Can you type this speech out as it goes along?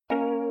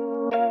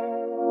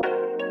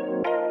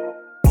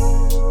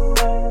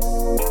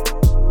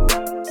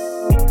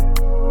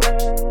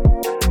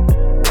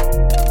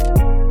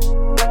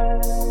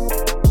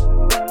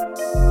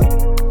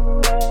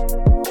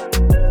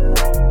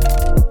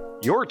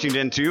tuned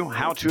into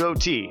How to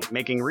OT,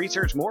 making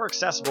research more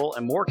accessible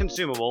and more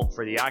consumable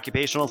for the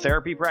occupational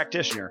therapy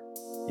practitioner.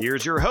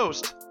 Here's your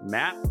host,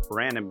 Matt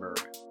Brandenburg.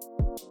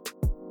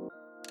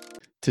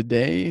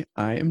 Today,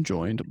 I am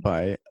joined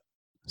by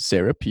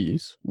Sarah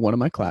Pease, one of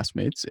my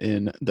classmates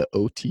in the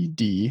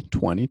OTD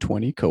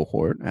 2020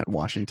 cohort at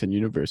Washington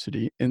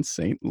University in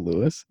St.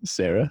 Louis.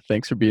 Sarah,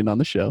 thanks for being on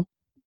the show.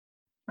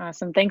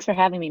 Awesome. Thanks for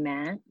having me,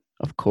 Matt.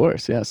 Of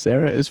course. Yeah.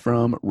 Sarah is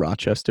from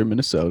Rochester,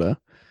 Minnesota.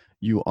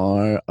 You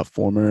are a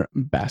former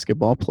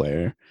basketball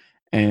player,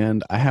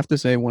 and I have to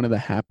say, one of the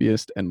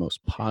happiest and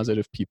most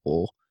positive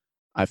people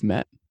I've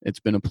met. It's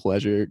been a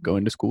pleasure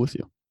going to school with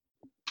you.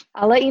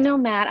 I'll let you know,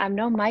 Matt, I'm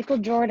no Michael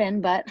Jordan,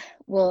 but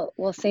we'll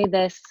say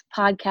this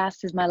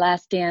podcast is my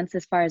last dance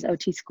as far as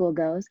OT school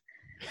goes.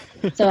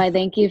 So I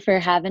thank you for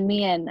having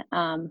me, and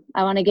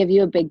I want to give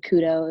you a big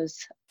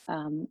kudos.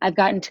 I've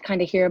gotten to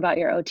kind of hear about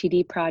your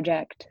OTD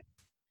project,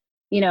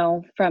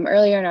 from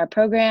earlier in our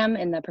program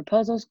in the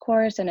proposals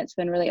course, and it's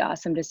been really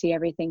awesome to see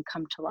everything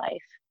come to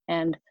life.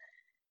 And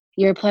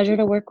you're a pleasure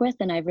to work with,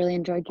 and I've really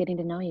enjoyed getting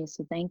to know you,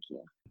 so thank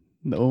you.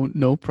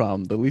 No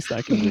problem. The least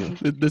I can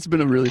do. This has been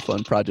a really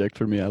fun project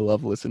for me. I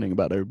love listening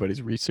about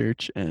everybody's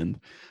research, and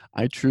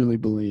I truly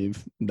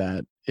believe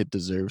that it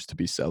deserves to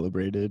be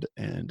celebrated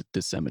and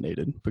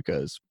disseminated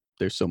because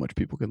there's so much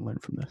people can learn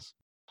from this.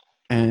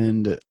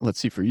 And let's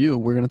see, for you,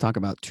 we're going to talk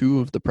about two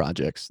of the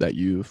projects that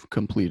you've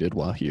completed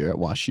while here at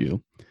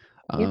WashU.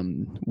 Yep.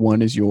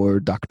 One is your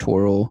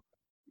doctoral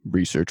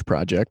research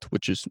project,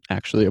 which is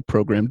actually a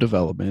program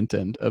development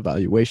and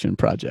evaluation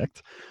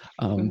project.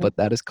 But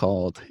that is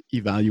called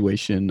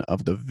Evaluation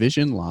of the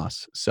Vision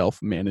Loss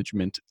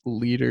Self-Management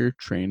Leader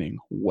Training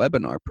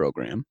Webinar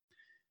Program.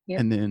 Yep.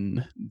 And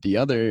then the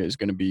other is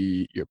going to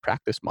be your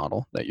practice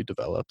model that you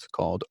developed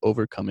called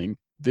Overcoming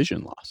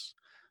Vision Loss,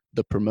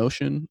 the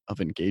Promotion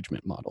of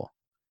Engagement Model.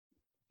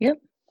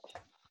 Yep.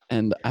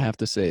 And I have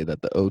to say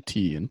that the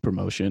OT in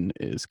promotion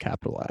is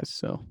capitalized.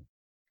 So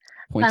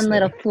fun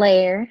little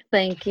flair.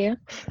 Thank you.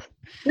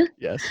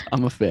 Yes,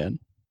 I'm a fan.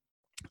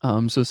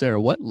 So Sarah,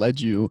 what led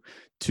you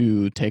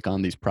to take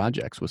on these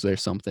projects? Was there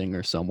something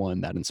or someone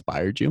that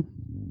inspired you?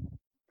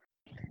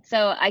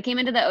 So I came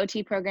into the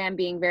OT program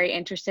being very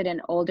interested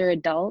in older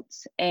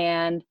adults.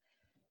 And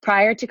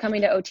prior to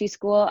coming to OT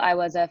school, I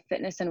was a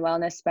fitness and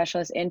wellness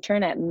specialist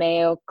intern at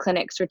Mayo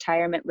Clinic's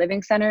Retirement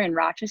Living Center in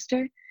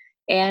Rochester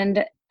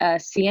and a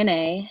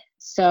CNA.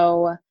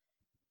 So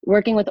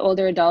working with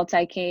older adults,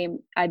 I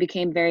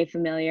became very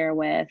familiar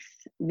with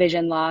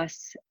vision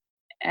loss,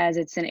 as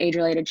it's an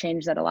age-related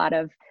change that a lot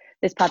of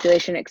this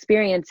population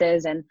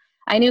experiences. And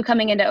I knew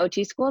coming into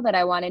OT school that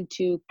I wanted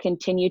to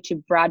continue to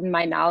broaden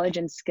my knowledge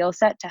and skill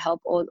set to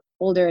help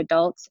older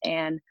adults.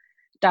 And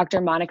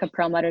Dr. Monica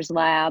Perlmutter's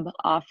lab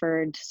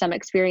offered some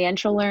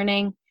experiential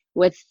learning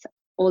with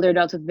older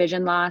adults with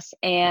vision loss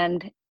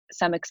and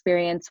some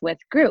experience with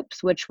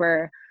groups, which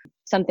were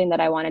something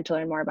that I wanted to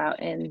learn more about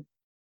in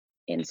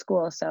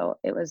school. So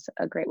it was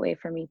a great way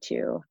for me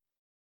to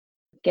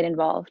get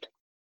involved.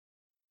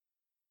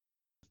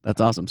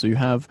 That's awesome. So you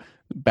have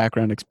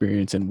background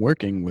experience in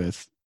working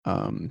with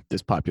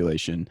this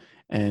population,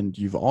 and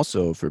you've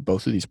also, for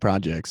both of these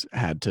projects,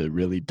 had to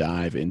really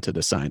dive into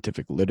the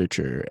scientific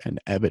literature and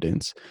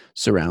evidence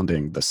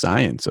surrounding the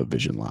science of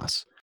vision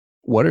loss.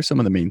 What are some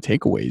of the main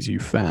takeaways you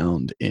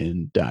found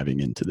in diving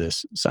into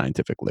this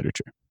scientific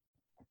literature?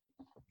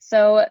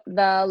 So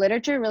the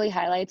literature really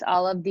highlights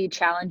all of the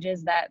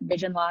challenges that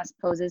vision loss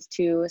poses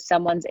to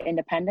someone's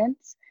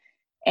independence.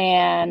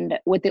 And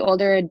with the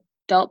older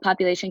adult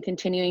population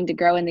continuing to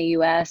grow in the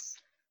US,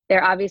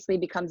 there obviously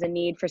becomes a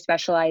need for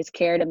specialized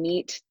care to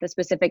meet the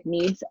specific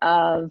needs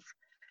of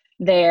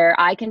their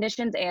eye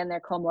conditions and their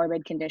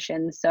comorbid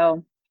conditions.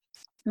 So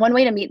one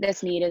way to meet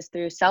this need is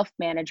through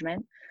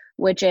self-management,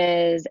 which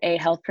is a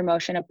health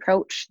promotion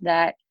approach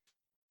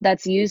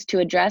that's used to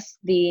address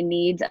the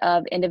needs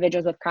of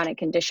individuals with chronic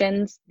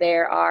conditions.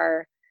 There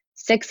are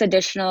 6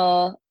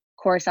 additional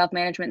core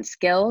self-management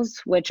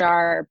skills, which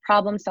are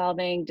problem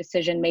solving,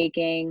 decision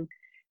making,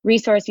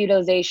 resource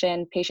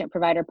utilization,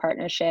 patient-provider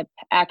partnership,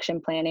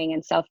 action planning,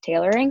 and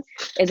self-tailoring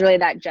is really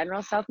that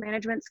general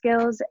self-management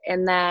skills.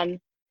 And then,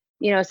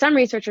 some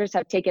researchers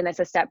have taken this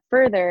a step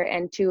further,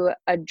 and to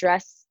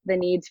address the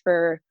needs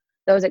for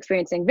those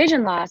experiencing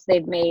vision loss,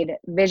 they've made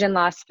vision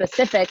loss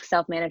specific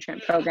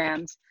self-management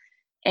programs.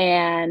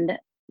 And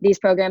these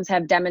programs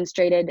have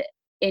demonstrated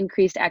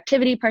increased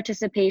activity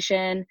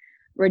participation,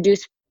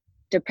 reduced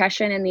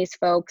depression in these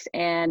folks,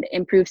 and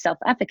improved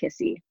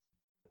self-efficacy.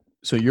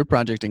 So your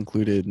project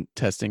included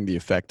testing the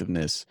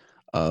effectiveness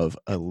of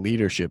a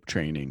leadership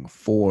training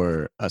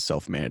for a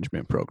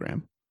self-management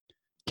program.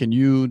 Can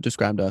you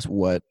describe to us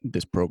what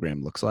this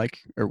program looks like,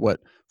 or what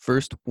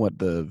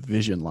the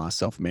vision loss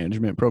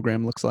self-management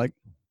program looks like?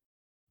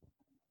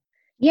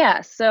 Yeah,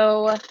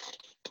 so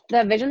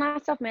the vision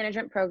loss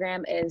self-management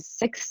program is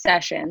 6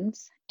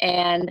 sessions,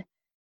 and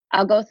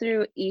I'll go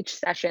through each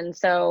session.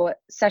 So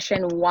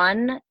session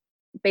 1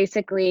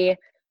 basically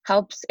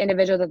helps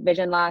individuals with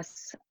vision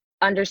loss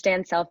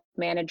understand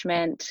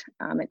self-management.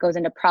 It goes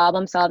into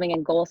problem solving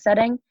and goal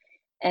setting.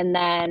 And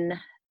then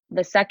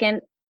the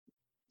second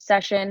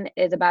session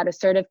is about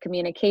assertive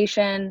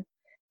communication.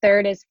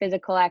 Third is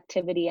physical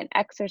activity and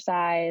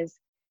exercise.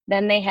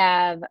 Then they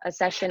have a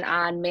session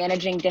on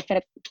managing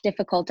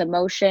difficult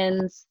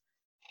emotions.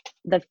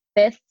 The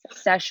fifth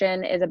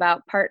session is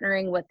about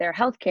partnering with their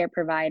healthcare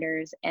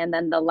providers. And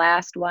then the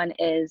last one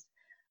is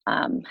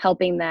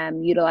helping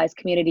them utilize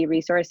community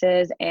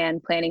resources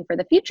and planning for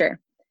the future.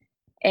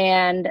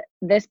 And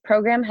this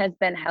program has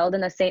been held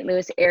in the St.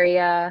 Louis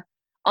area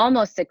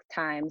almost 6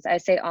 times. I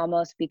say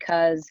almost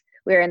because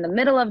we were in the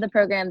middle of the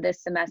program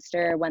this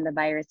semester when the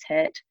virus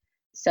hit,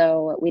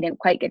 so we didn't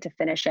quite get to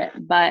finish it.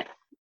 But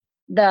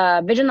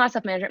the Vision Loss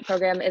Self-Management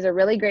Program is a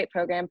really great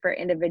program for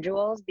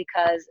individuals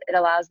because it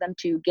allows them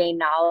to gain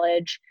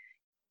knowledge,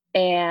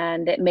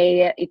 and it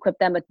may equip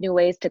them with new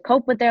ways to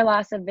cope with their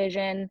loss of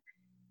vision.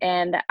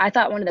 And I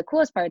thought one of the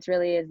coolest parts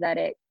really is that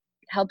it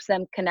helps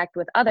them connect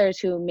with others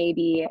who may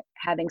be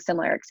having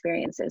similar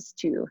experiences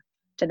to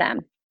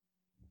them.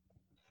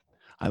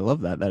 I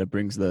love that it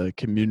brings the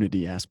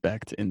community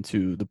aspect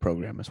into the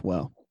program as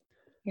well.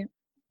 Yeah.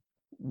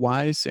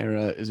 Why,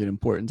 Sarah, is it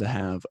important to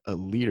have a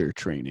leader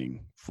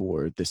training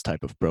for this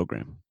type of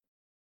program?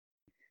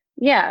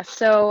 Yeah,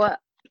 so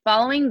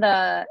following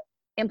the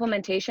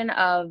implementation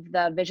of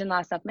the Vision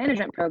Loss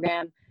Self-Management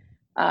Program,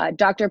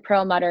 Dr.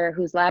 Perlmutter,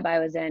 whose lab I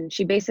was in,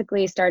 she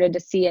basically started to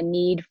see a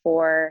need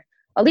for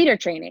a leader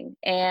training.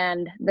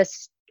 And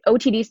this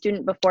OTD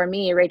student before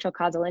me, Rachel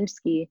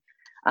Kozolinsky,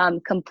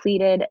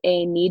 completed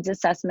a needs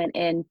assessment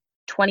in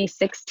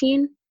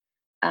 2016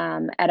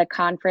 at a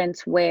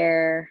conference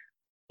where,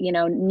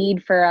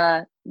 need for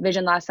a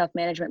vision loss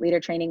self-management leader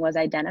training was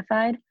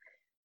identified.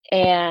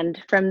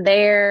 And from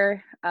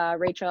there,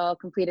 Rachel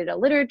completed a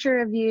literature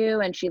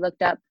review, and she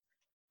looked up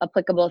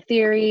applicable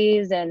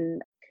theories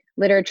and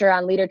literature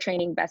on leader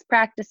training best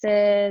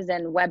practices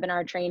and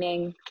webinar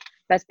training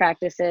best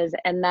practices.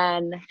 And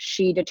then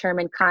she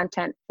determined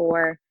content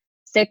for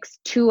 6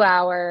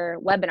 2-hour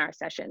webinar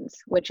sessions,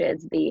 which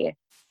is the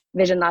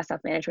Vision Loss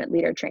Self-Management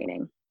Leader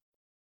Training.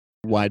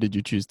 Why did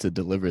you choose to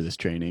deliver this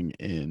training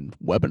in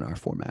webinar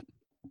format?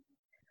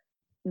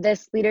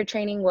 This leader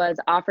training was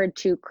offered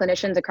to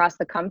clinicians across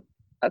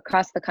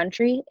the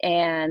country,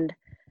 and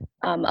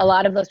a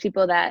lot of those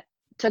people that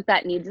took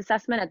that needs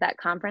assessment at that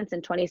conference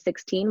in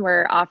 2016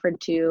 were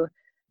offered to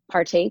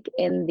partake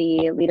in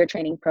the leader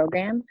training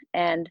program.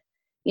 And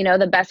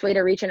the best way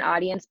to reach an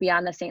audience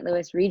beyond the St.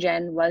 Louis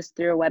region was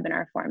through a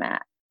webinar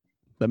format.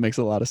 That makes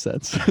a lot of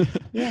sense.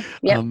 Yeah.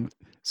 Yep.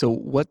 So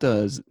what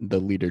does the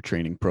leader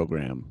training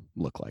program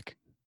look like?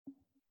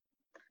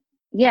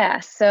 Yeah,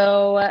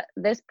 so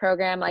this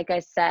program, like I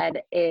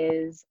said,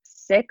 is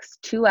 6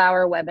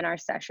 2-hour webinar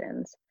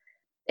sessions.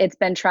 It's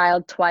been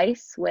trialed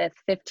twice with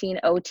 15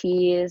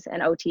 OTs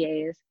and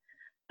OTAs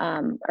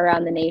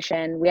around the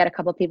nation. We had a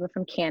couple people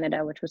from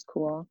Canada, which was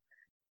cool.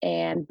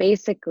 And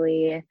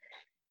basically,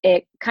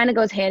 it kind of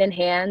goes hand in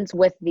hand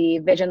with the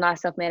Vision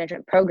Loss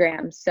Self-Management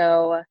Program.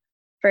 So,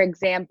 for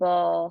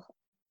example,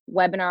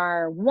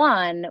 webinar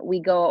 1, we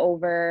go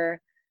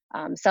over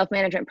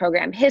self-management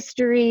program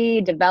history,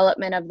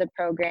 development of the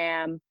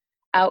program,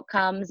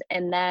 outcomes,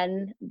 and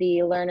then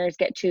the learners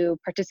get to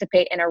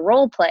participate in a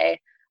role play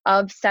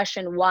of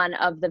session 1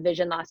 of the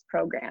Vision Loss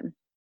program.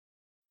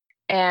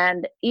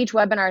 And each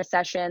webinar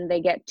session, they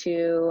get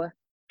to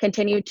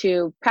continue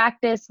to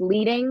practice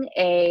leading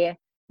a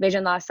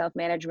vision loss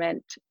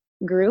self-management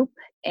group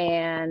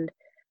and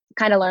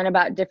kind of learn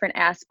about different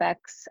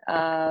aspects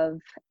of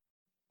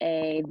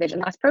a vision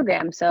loss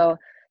program. So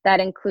that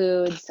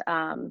includes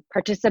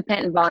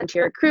participant and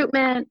volunteer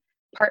recruitment,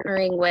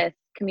 partnering with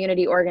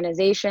community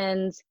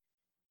organizations,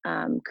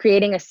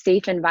 creating a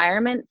safe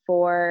environment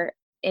for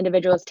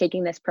individuals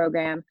taking this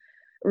program.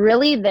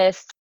 Really,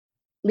 this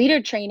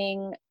leader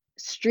training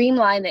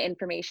streamlined the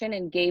information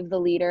and gave the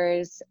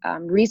leaders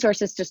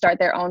resources to start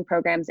their own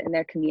programs in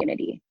their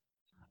community.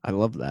 I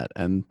love that.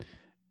 And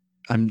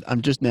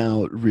I'm just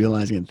now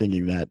realizing and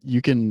thinking that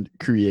you can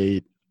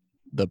create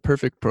the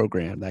perfect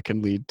program that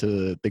can lead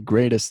to the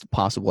greatest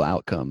possible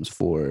outcomes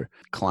for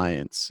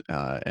clients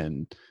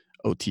and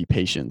OT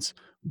patients.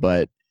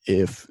 But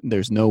if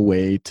there's no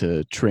way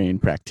to train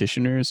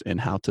practitioners in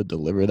how to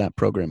deliver that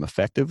program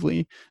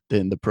effectively,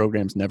 then the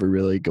program's never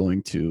really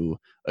going to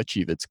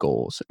achieve its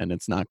goals, and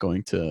it's not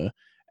going to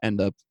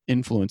end up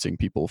influencing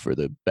people for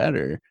the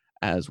better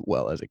as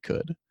well as it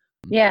could.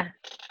 Yeah,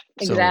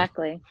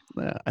 exactly.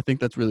 So, I think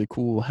that's really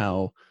cool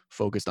how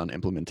focused on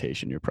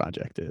implementation your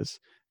project is.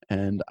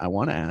 And I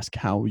want to ask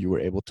how you were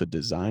able to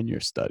design your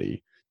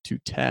study to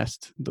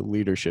test the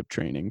leadership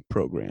training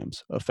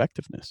program's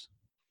effectiveness.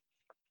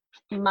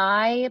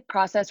 My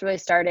process really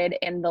started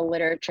in the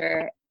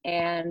literature,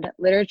 and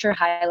literature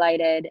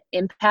highlighted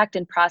impact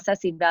and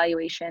process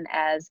evaluation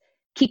as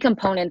key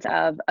components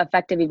of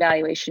effective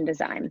evaluation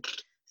design.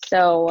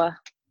 So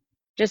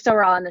just so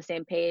we're all on the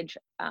same page,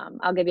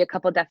 I'll give you a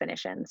couple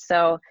definitions.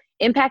 So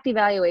impact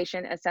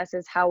evaluation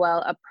assesses how well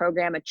a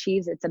program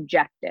achieves its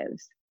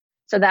objectives.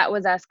 So that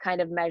was us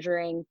kind of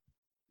measuring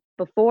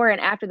before and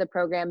after the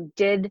program,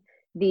 did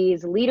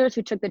these leaders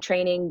who took the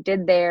training,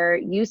 did their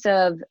use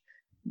of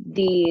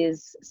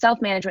these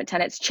self-management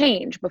tenets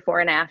change before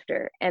and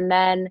after? And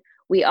then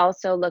we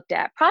also looked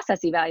at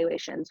process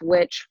evaluations,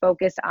 which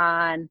focus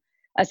on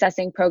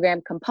assessing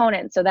program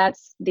components. So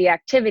that's the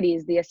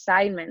activities, the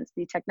assignments,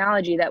 the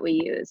technology that we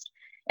used.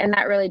 And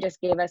that really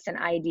just gave us an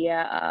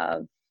idea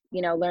of,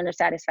 learner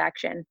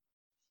satisfaction.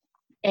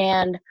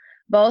 And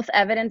both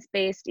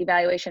evidence-based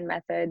evaluation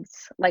methods,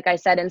 like I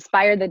said,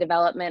 inspired the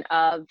development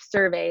of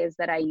surveys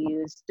that I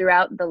used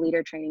throughout the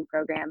leader training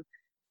program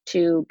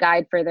to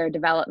guide further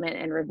development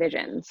and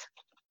revisions.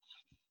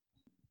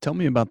 Tell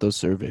me about those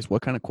surveys.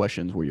 What kind of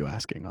questions were you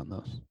asking on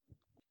those?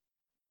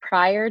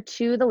 Prior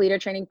to the leader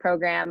training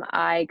program,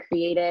 I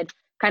created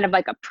kind of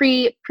like a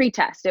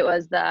pre-test. It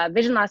was the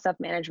Vision Loss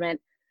Self-Management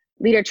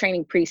Leader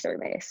Training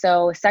Pre-Survey.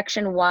 So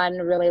section 1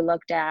 really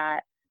looked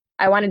at,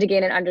 I wanted to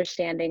gain an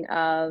understanding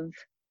of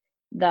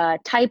the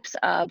types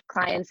of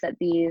clients that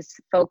these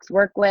folks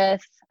work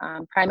with,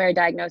 primary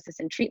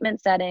diagnosis and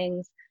treatment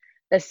settings.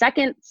 The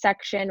second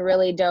section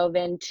really dove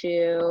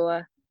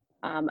into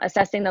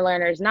assessing the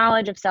learner's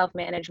knowledge of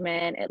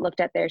self-management. It looked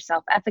at their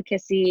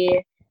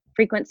self-efficacy,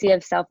 frequency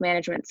of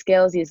self-management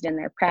skills used in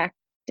their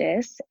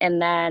practice.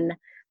 And then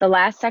the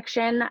last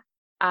section,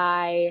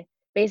 I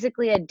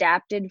basically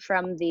adapted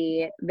from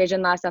the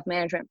vision loss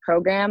self-management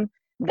program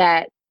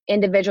that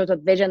individuals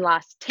with vision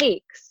loss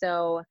take.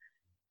 So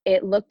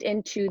it looked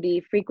into the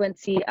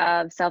frequency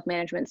of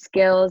self-management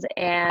skills,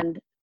 and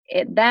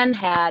it then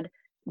had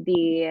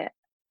the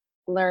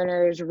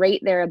learners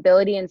rate their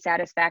ability and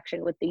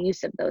satisfaction with the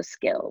use of those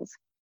skills.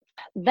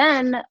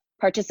 Then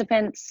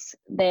participants,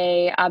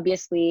 they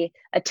obviously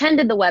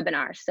attended the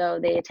webinar. So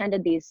they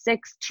attended these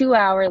 6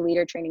 2-hour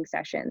leader training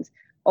sessions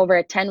over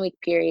a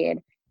 10-week period.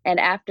 And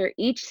after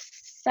each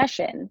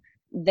session,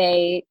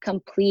 they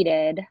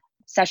completed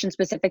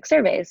session-specific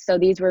surveys. So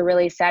these were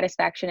really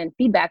satisfaction and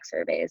feedback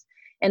surveys.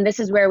 And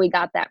this is where we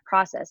got that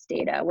process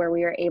data, where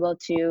we were able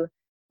to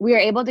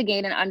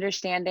gain an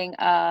understanding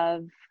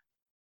of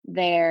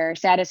their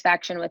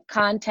satisfaction with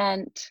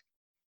content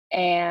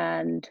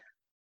and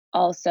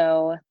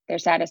also their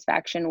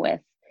satisfaction with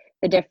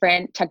the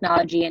different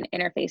technology and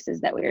interfaces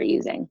that we were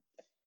using.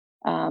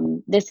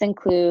 This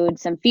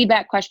includes some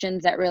feedback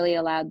questions that really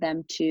allowed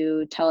them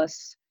to tell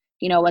us,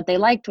 what they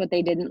liked, what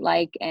they didn't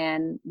like,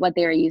 and what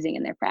they were using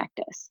in their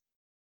practice.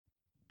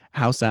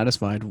 How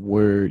satisfied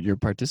were your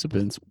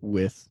participants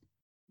with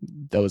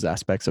those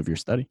aspects of your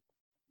study?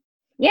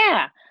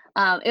 Yeah,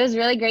 it was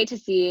really great to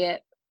see.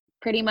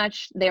 Pretty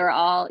much they were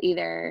all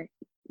either,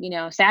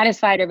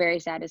 satisfied or very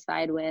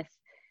satisfied with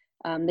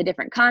the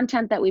different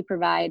content that we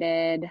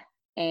provided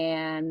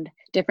and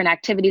different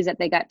activities that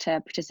they got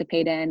to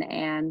participate in.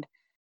 And,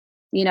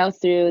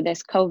 through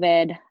this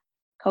COVID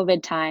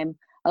time,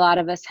 a lot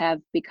of us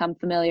have become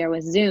familiar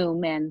with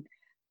Zoom, and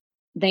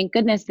thank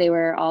goodness they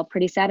were all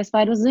pretty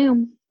satisfied with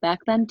Zoom back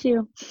then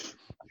too.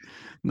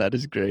 That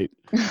is great.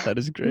 That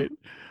is great.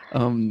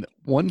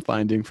 One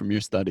finding from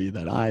your study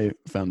that I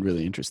found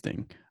really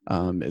interesting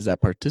is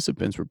that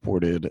participants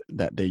reported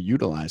that they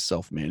utilize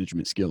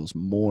self-management skills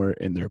more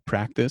in their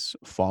practice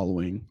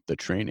following the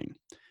training.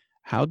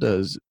 How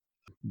does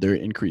their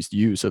increased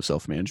use of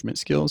self-management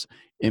skills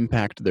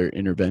impact their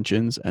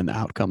interventions and the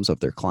outcomes of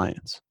their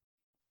clients?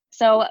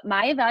 So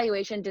my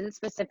evaluation didn't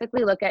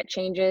specifically look at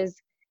changes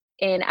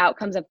in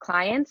outcomes of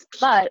clients,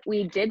 but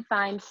we did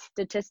find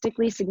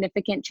statistically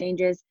significant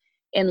changes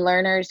in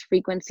learners'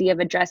 frequency of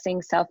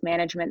addressing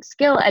self-management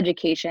skill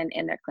education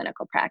in their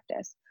clinical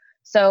practice.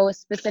 So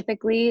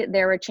specifically,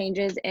 there were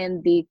changes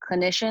in the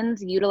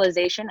clinician's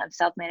utilization of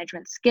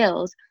self-management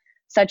skills,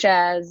 such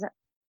as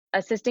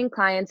assisting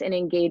clients in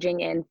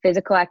engaging in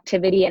physical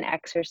activity and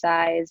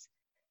exercise,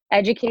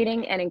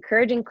 educating and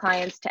encouraging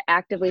clients to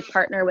actively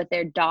partner with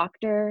their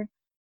doctor.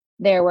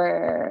 There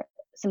were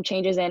some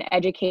changes in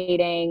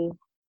educating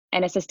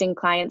and assisting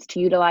clients to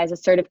utilize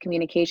assertive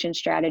communication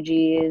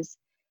strategies,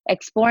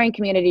 exploring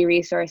community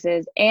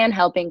resources, and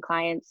helping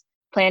clients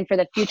plan for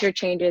the future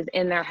changes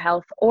in their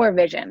health or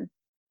vision.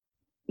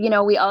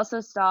 We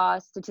also saw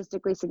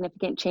statistically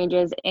significant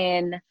changes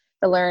in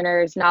the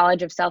learner's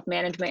knowledge of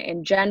self-management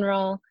in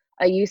general,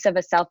 a use of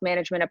a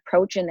self-management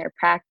approach in their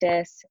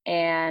practice,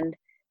 and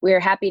we were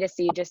happy to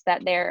see just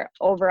that their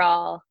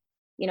overall,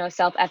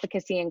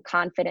 self-efficacy and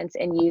confidence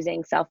in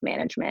using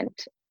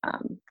self-management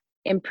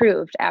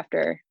improved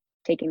after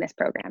taking this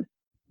program.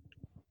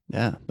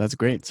 Yeah, that's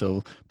great.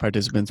 So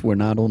participants were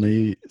not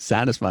only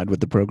satisfied with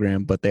the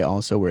program, but they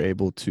also were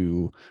able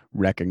to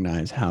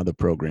recognize how the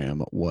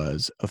program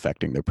was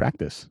affecting their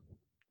practice.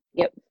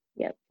 Yep.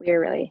 We were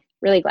really,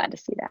 really glad to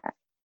see that.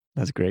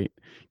 That's great.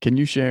 Can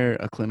you share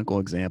a clinical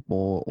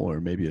example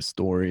or maybe a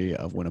story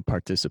of when a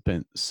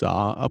participant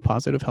saw a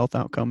positive health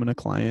outcome in a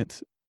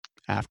client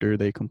after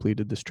they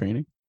completed this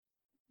training?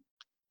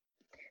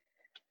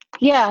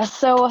 Yeah,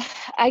 so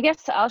I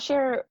guess I'll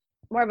share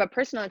more of a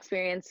personal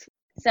experience.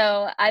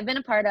 So I've been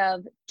a part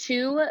of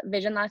 2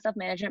 vision loss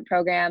self-management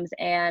programs,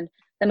 and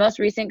the most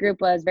recent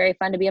group was very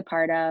fun to be a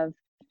part of.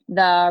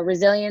 The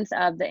resilience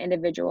of the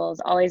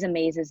individuals always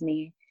amazes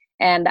me.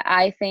 And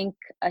I think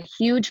a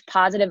huge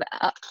positive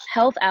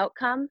health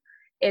outcome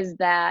is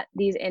that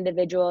these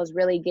individuals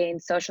really gain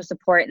social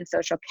support and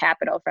social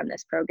capital from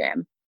this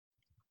program.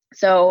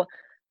 So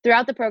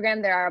throughout the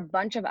program, there are a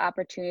bunch of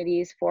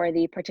opportunities for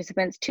the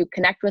participants to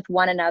connect with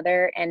one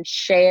another and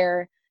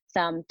share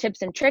some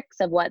tips and tricks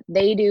of what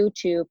they do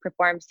to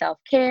perform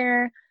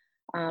self-care.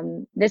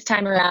 This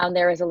time around,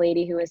 there was a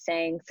lady who was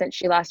saying since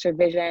she lost her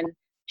vision,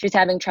 she's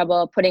having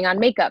trouble putting on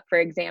makeup, for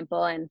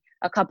example, and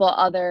a couple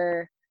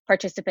other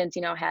participants,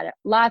 had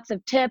lots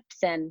of tips,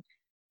 and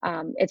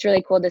it's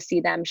really cool to see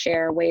them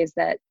share ways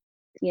that,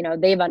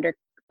 they've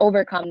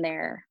overcome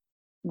their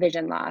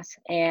vision loss.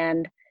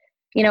 And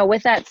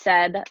with that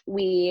said,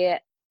 we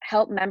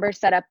help members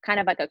set up kind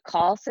of like a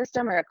call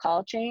system or a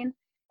call chain.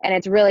 And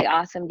it's really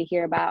awesome to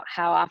hear about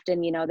how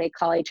often, they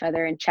call each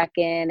other and check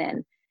in,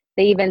 and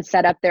they even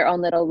set up their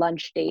own little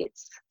lunch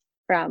dates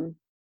from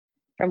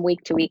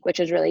week to week, which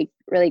is really,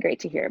 really great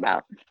to hear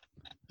about.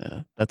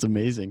 Yeah, that's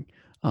amazing.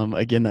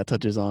 Again, that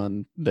touches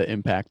on the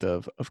impact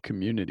of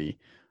community.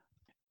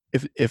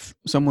 If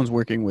someone's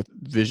working with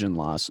vision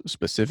loss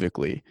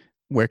specifically,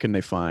 where can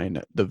they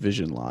find the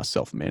vision loss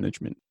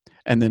self-management?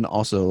 And then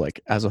also,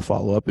 like, as a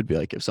follow-up, it'd be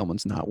like, if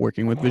someone's not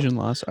working with vision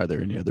loss, are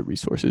there any other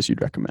resources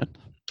you'd recommend?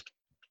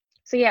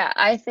 So yeah,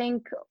 I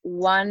think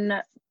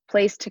one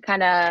place to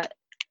kind of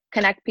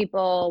connect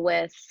people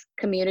with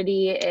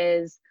community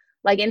is,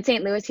 like in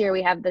St. Louis here,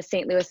 we have the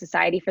St. Louis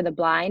Society for the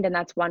Blind, and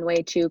that's one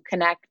way to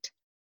connect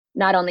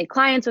not only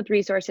clients with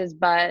resources,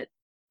 but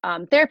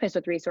therapists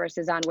with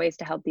resources on ways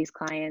to help these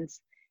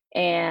clients.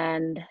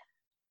 And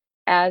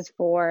as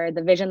for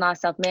the vision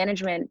loss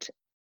self-management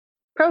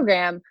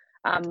program,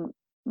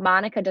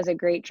 Monica does a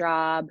great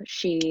job.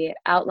 She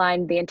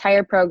outlined the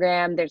entire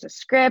program. There's a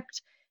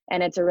script,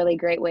 and it's a really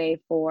great way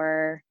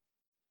for,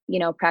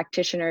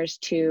 practitioners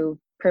to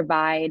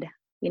provide,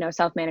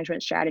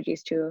 self-management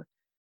strategies to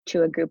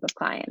a group of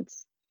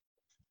clients.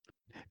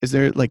 Is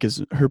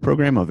her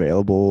program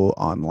available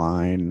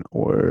online,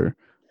 or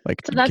like,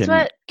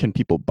 So can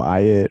people buy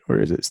it, or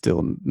is it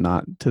still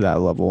not to that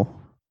level?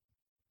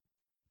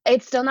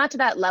 It's still not to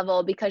that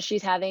level because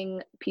she's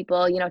having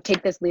people,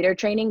 take this leader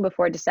training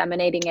before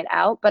disseminating it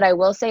out. But I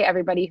will say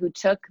everybody who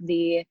took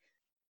the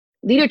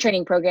leader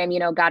training program,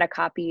 got a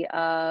copy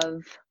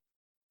of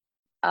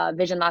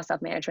Vision Loss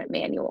Self-Management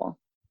Manual.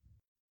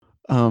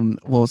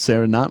 Well,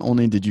 Sarah, not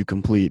only did you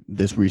complete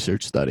this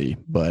research study,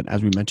 but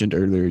as we mentioned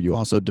earlier, you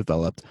also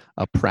developed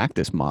a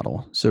practice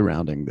model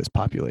surrounding this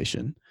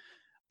population.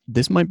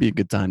 This might be a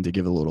good time to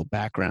give a little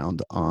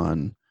background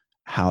on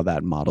how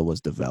that model was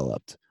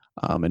developed,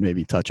 and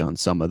maybe touch on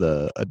some of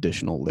the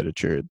additional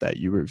literature that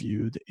you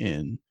reviewed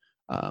in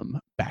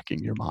backing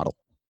your model.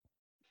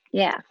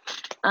 Yeah.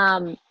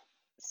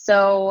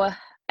 So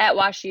at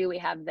WashU, we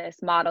have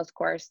this models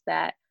course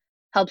that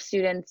helps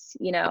students,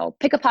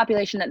 pick a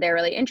population that they're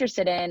really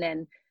interested in.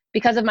 And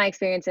because of my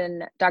experience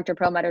in Dr.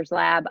 Perlmutter's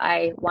lab,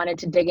 I wanted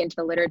to dig into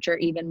the literature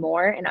even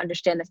more and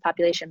understand this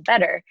population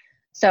better.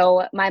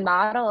 So my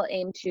model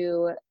aimed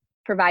to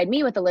provide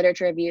me with a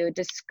literature review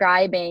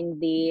describing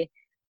the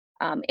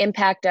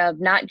impact of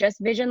not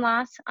just vision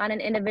loss on an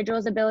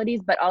individual's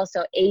abilities, but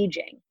also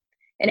aging.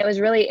 And it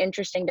was really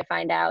interesting to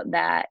find out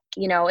that,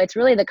 it's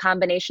really the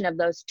combination of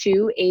those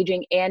two,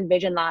 aging and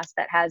vision loss,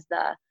 that has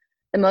the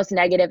most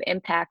negative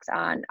impacts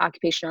on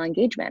occupational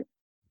engagement.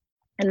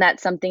 And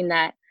that's something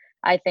that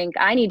I think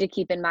I need to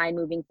keep in mind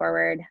moving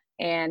forward.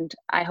 And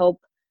I hope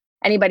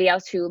anybody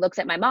else who looks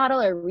at my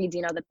model or reads,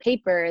 the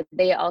paper,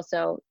 they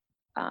also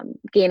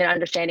gain an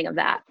understanding of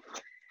that.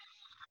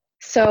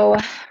 So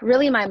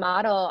really my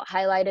model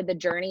highlighted the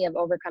journey of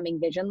overcoming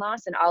vision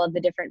loss and all of the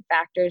different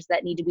factors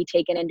that need to be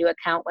taken into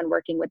account when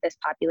working with this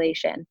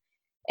population.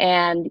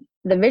 And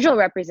the visual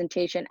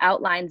representation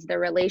outlines the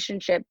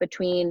relationship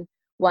between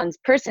one's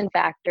person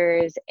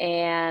factors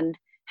and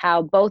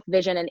how both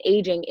vision and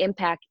aging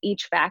impact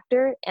each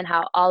factor and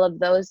how all of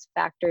those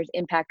factors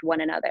impact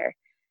one another.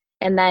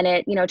 And then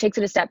it, takes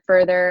it a step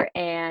further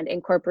and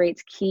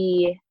incorporates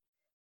key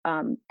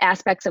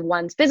aspects of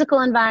one's physical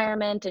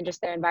environment and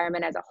just their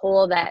environment as a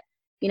whole that,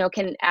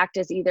 can act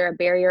as either a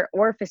barrier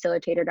or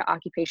facilitator to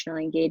occupational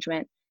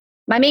engagement.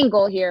 My main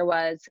goal here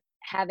was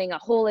having a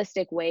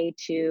holistic way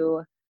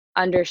to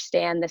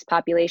understand this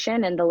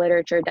population, and the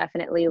literature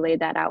definitely laid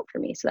that out for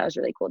me. So that was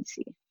really cool to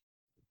see.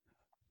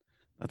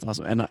 That's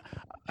awesome. And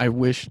I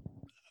wish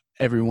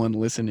everyone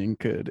listening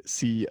could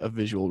see a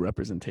visual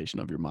representation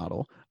of your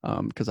model,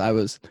 because I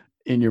was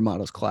in your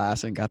models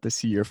class and got to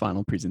see your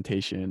final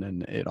presentation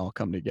and it all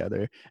come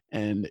together,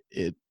 and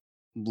it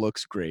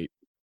looks great.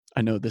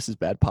 I know this is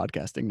bad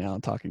podcasting now,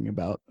 talking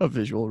about a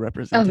visual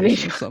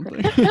representation of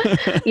something.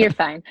 You're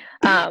fine.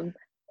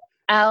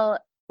 I'll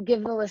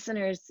give the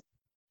listeners,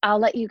 I'll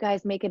let you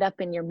guys make it up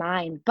in your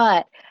mind,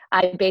 but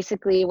I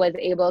basically was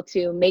able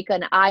to make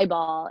an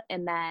eyeball,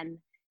 and then,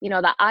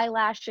 the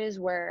eyelashes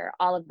were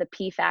all of the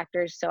P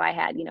factors. So I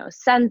had,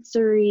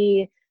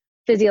 sensory,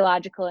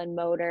 physiological and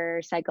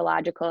motor,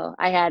 psychological.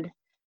 I had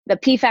the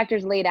P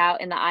factors laid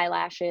out in the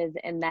eyelashes,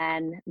 and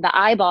then the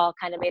eyeball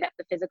kind of made up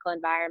the physical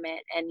environment,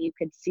 and you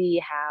could see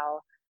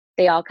how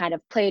they all kind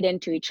of played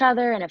into each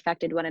other and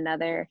affected one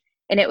another.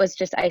 And it was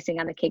just icing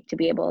on the cake to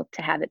be able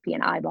to have it be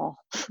an eyeball.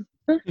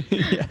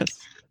 Yes.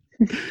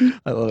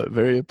 I love it.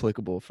 Very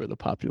applicable for the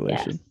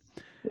population.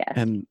 Yes.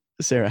 And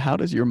Sarah, how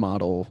does your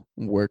model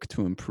work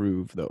to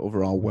improve the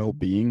overall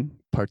well-being,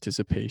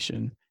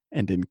 participation,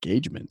 and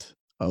engagement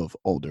of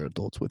older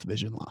adults with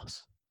vision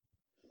loss?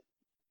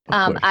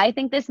 I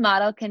think this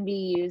model can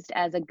be used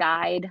as a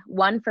guide,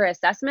 one for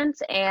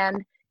assessments,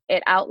 and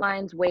it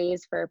outlines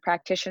ways for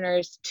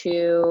practitioners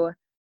to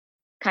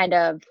kind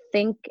of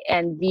think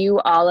and view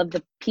all of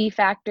the P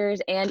factors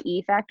and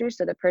E factors,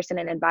 so the person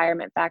and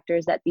environment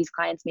factors that these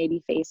clients may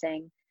be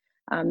facing.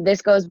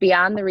 This goes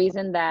beyond the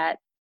reason that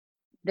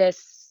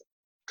this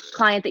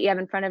client that you have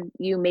in front of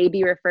you may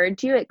be referred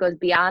to. It goes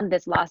beyond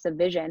this loss of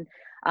vision.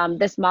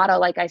 This model,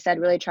 like I said,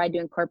 really tried to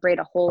incorporate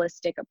a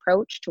holistic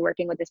approach to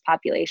working with this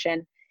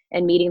population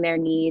and meeting their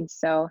needs.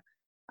 So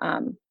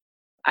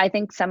I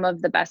think some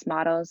of the best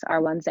models are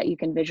ones that you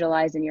can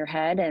visualize in your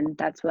head, and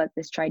that's what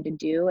this tried to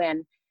do.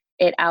 And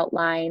it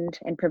outlined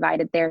and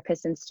provided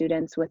therapists and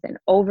students with an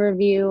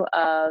overview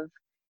of,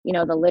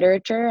 the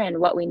literature and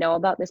what we know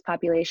about this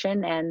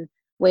population and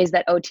ways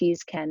that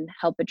OTs can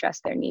help address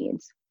their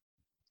needs.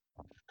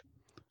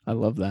 I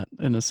love that.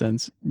 In a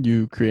sense,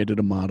 you created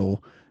a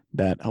model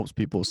that helps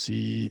people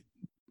see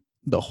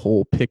the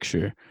whole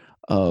picture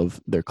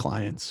of their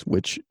clients,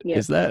 which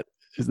is that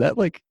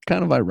like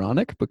kind of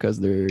ironic because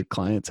their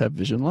clients have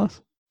vision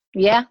loss?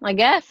 Yeah, I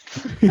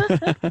guess.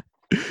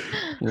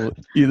 Well,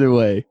 either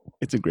way,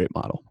 it's a great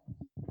model.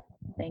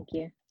 Thank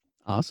you.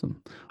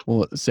 Awesome.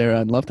 Well, Sarah,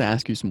 I'd love to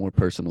ask you some more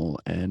personal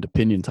and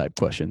opinion type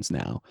questions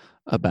now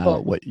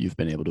about what you've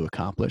been able to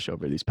accomplish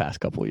over these past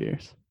couple of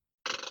years.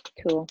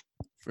 Cool.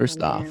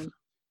 First off,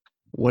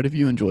 what have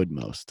you enjoyed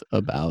most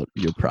about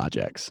your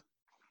projects?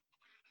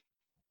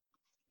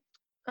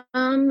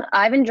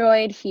 I've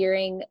enjoyed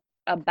hearing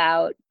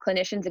about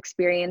clinicians'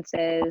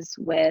 experiences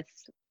with,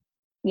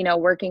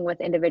 working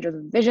with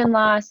individuals with vision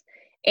loss,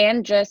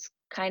 and just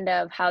kind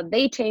of how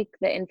they take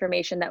the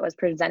information that was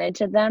presented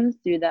to them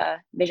through the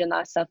Vision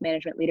Loss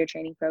Self-Management Leader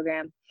Training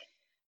Program.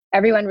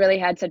 Everyone really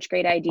had such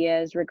great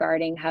ideas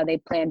regarding how they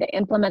plan to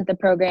implement the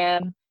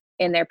program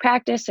in their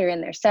practice or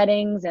in their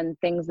settings, and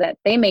things that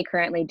they may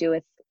currently do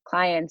with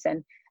clients.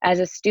 And as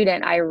a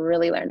student, I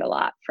really learned a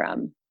lot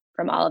from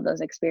all of those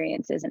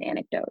experiences and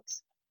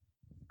anecdotes.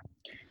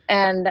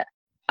 And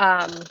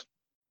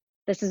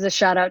this is a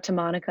shout out to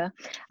Monica.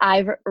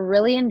 I've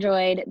really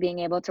enjoyed being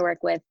able to work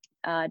with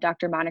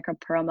Dr. Monica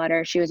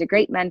Perlmutter. She was a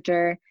great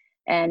mentor,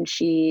 and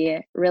she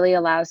really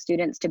allows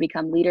students to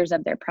become leaders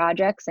of their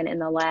projects and in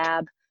the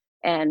lab,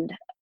 and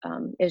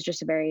it was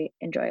just a very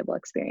enjoyable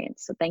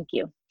experience. So thank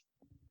you.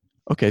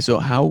 Okay, so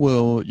how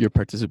will your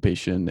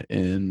participation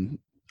in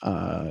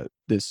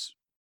this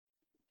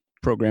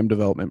program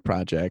development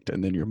project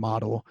and then your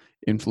model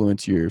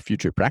influence your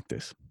future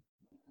practice?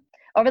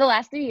 Over the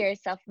last 3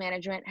 years,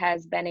 self-management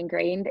has been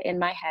ingrained in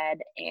my head,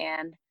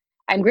 and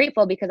I'm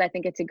grateful because I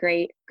think it's a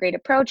great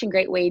approach and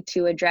great way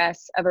to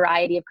address a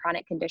variety of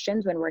chronic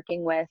conditions when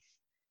working with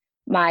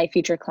my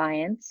future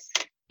clients.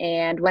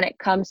 And when it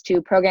comes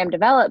to program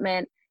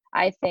development,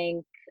 I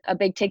think a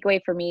big takeaway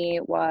for me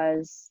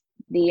was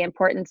the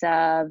importance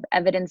of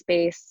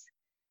evidence-based,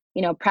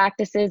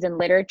 practices and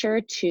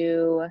literature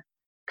to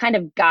kind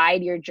of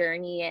guide your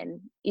journey and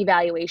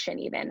evaluation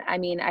even. I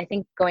mean, I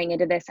think going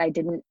into this,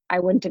 I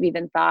wouldn't have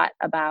even thought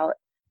about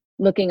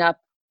looking up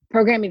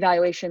program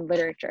evaluation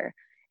literature.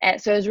 And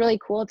so it was really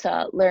cool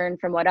to learn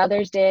from what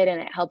others did,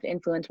 and it helped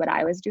influence what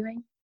I was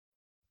doing.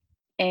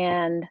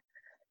 And,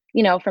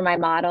 for my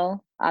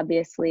model,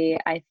 obviously,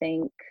 I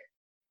think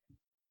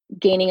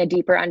gaining a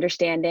deeper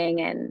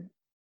understanding and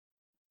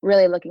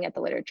really looking at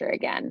the literature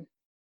again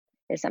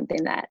is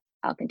something that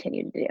I'll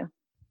continue to do.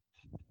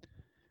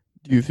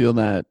 Do you feel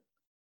that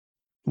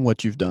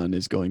what you've done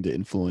is going to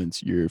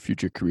influence your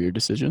future career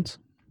decisions?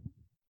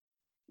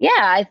 Yeah,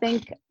 I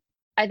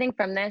think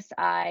from this,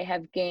 I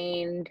have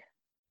gained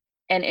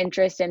an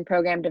interest in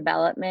program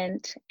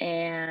development,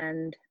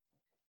 and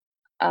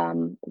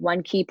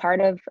one key part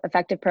of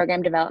effective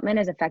program development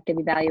is effective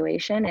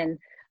evaluation, and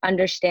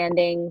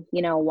understanding,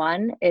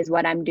 one, is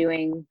what I'm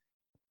doing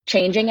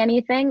changing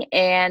anything,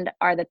 and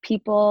are the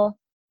people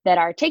that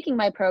are taking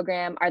my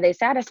program, are they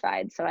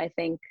satisfied? So I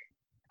think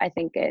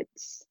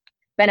it's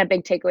been a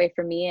big takeaway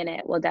for me, and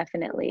it will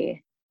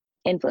definitely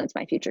influence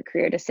my future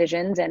career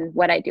decisions and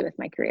what I do with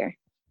my career.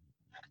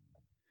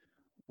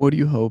 What do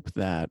you hope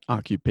that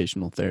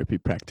occupational therapy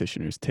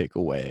practitioners take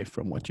away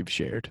from what you've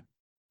shared?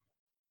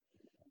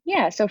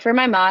 Yeah, so for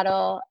my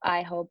model,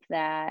 I hope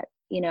that,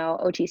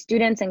 OT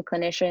students and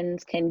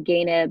clinicians can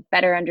gain a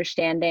better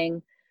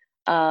understanding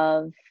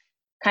of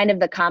kind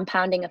of the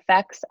compounding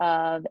effects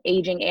of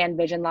aging and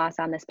vision loss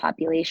on this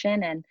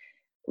population, and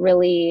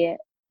really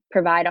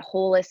provide a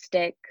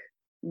holistic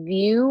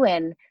view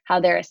and how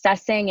they're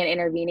assessing and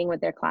intervening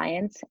with their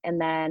clients. And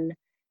then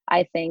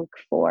I think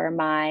for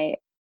my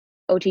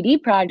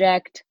OTD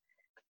project,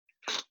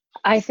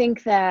 I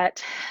think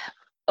that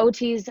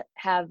OTs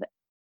have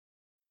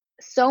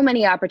so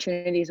many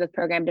opportunities with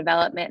program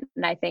development.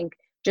 And I think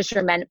just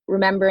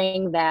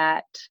remembering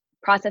that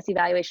process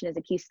evaluation is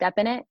a key step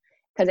in it,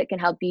 because it can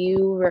help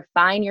you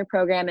refine your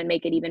program and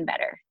make it even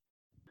better.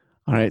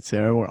 All right,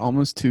 Sarah, we're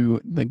almost to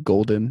the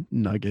golden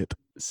nugget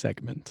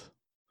segment.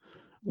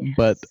 Yes.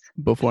 But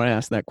before I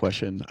ask that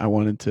question, I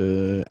wanted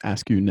to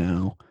ask you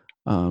now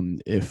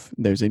if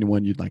there's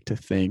anyone you'd like to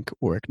thank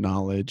or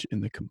acknowledge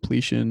in the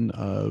completion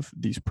of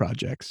these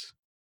projects.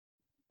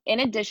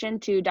 In addition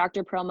to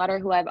Dr. Perlmutter,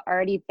 who I've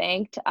already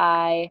thanked,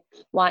 I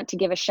want to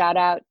give a shout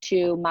out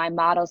to my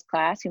models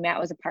class, who Matt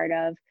was a part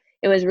of.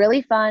 It was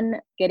really fun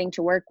getting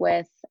to work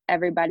with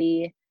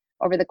everybody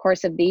over the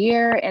course of the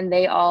year, and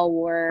they all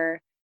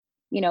were,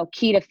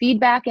 key to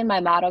feedback in my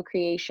model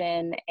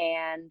creation,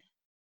 and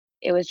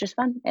it was just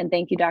fun. And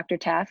thank you, Dr.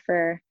 Taft,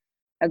 for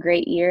a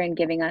great year and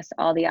giving us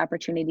all the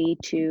opportunity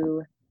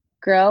to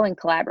grow and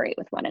collaborate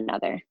with one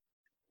another.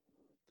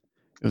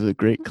 It was a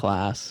great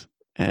class,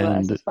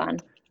 and It was fun.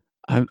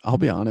 I'll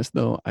be honest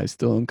though, I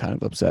still am kind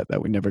of upset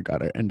that we never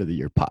got our end of the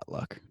year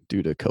potluck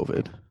due to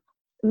COVID.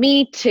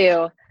 Me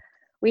too.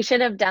 We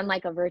should have done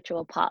like a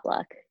virtual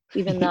potluck,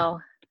 even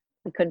though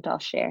we couldn't all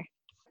share.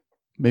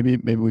 Maybe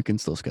we can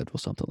still schedule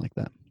something like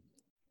that.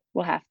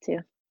 We'll have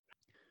to.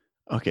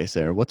 Okay,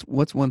 Sarah,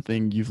 what's one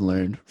thing you've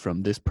learned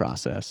from this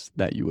process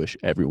that you wish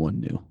everyone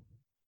knew?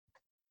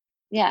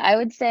 Yeah, I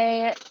would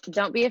say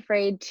don't be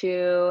afraid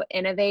to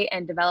innovate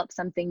and develop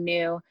something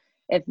new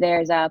if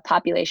there's a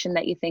population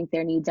that you think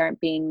their needs aren't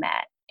being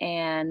met.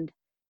 And,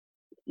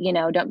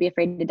 don't be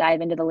afraid to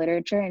dive into the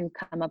literature and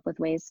come up with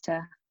ways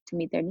to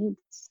meet their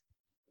needs.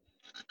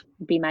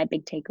 Be my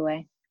big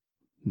takeaway.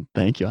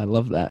 Thank you. I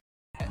love that.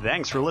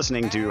 Thanks for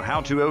listening to How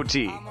to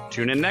OT.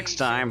 Tune in next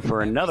time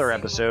for another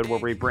episode where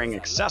we bring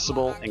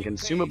accessible and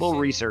consumable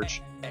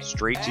research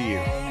straight to you.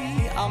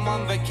 I'm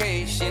on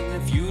vacation.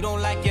 If you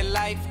don't like your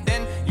life,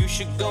 then you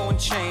should go and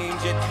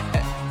change it.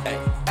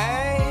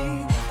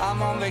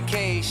 I'm on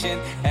vacation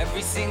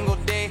every single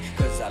day,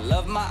 'cause I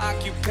love my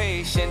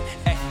occupation.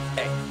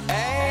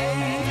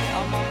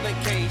 I'm on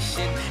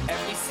vacation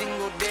every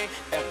single day,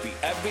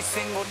 every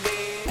single day.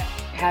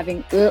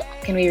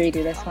 Can we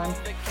redo this one?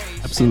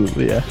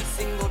 Absolutely, yeah. Every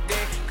single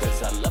day,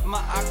 'cause I love my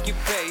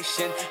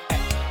occupation.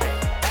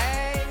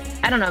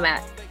 I don't know,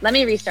 Matt. Let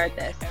me restart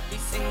this. Every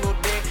single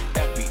day,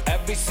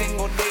 every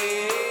single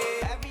day.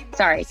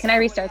 Sorry, can I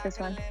restart this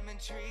one?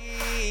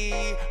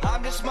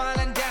 I'm just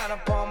smiling down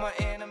upon my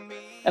enemy.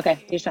 Okay,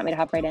 you just want me to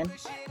hop right in?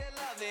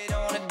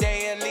 On a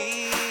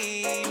daily.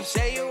 You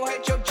say you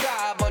hate your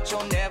job, but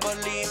you'll never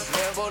leave.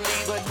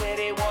 But that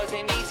it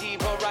wasn't easy,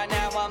 but right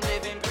now I'm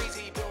living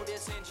breezy. Build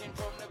ascension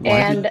from the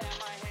And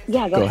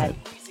yeah, go ahead.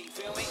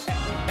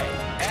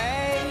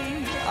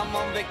 Hey, I'm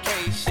on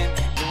vacation.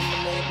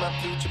 Illuminate my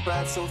future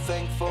bright, so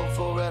thankful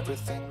for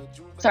everything.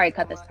 Sorry,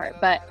 cut this part,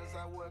 but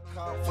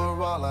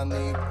For all I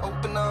need,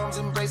 open arms,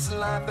 embracing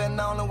life, and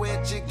all of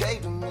which you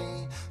gave to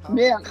me.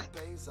 yeah,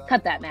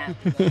 cut that, Matt.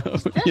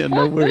 Yeah,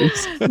 no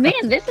worries. Man,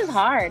 this is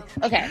hard.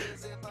 Okay.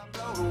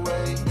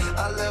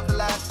 I love the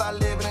life I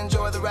live and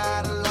enjoy the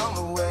ride along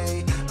the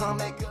way. I'll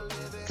make a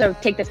living. So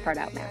take this part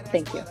out, Matt.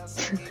 Thank you. I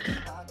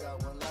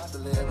got one life to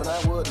live, and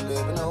I wouldn't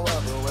live in no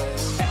other way.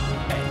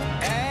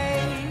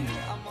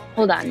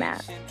 Hold on,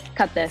 Matt.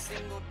 Cut this.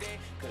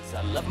 'Cause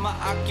I love my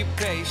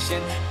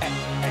occupation.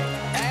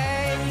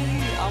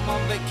 I'm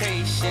on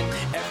vacation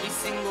every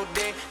single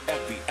day,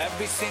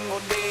 every single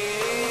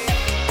day.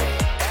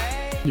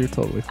 You're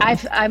totally fine.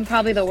 I'm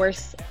probably the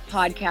worst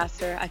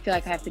podcaster. I feel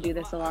like I have to do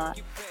this a lot.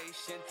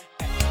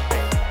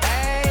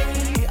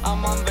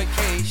 I'm on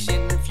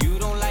vacation. If you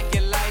don't like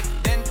your life,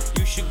 then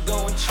you should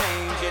go and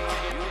change it.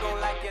 If you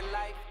don't like your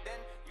life, then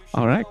you should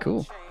All right, go cool.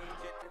 and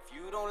change it. If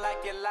you don't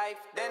like your life,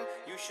 then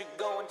you should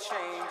go and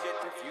change it.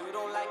 If you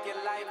don't like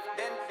your life,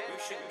 then you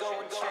should go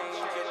and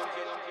change it.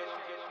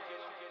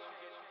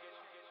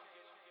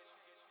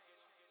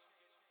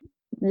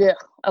 Ugh.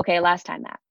 Okay, last time, Matt.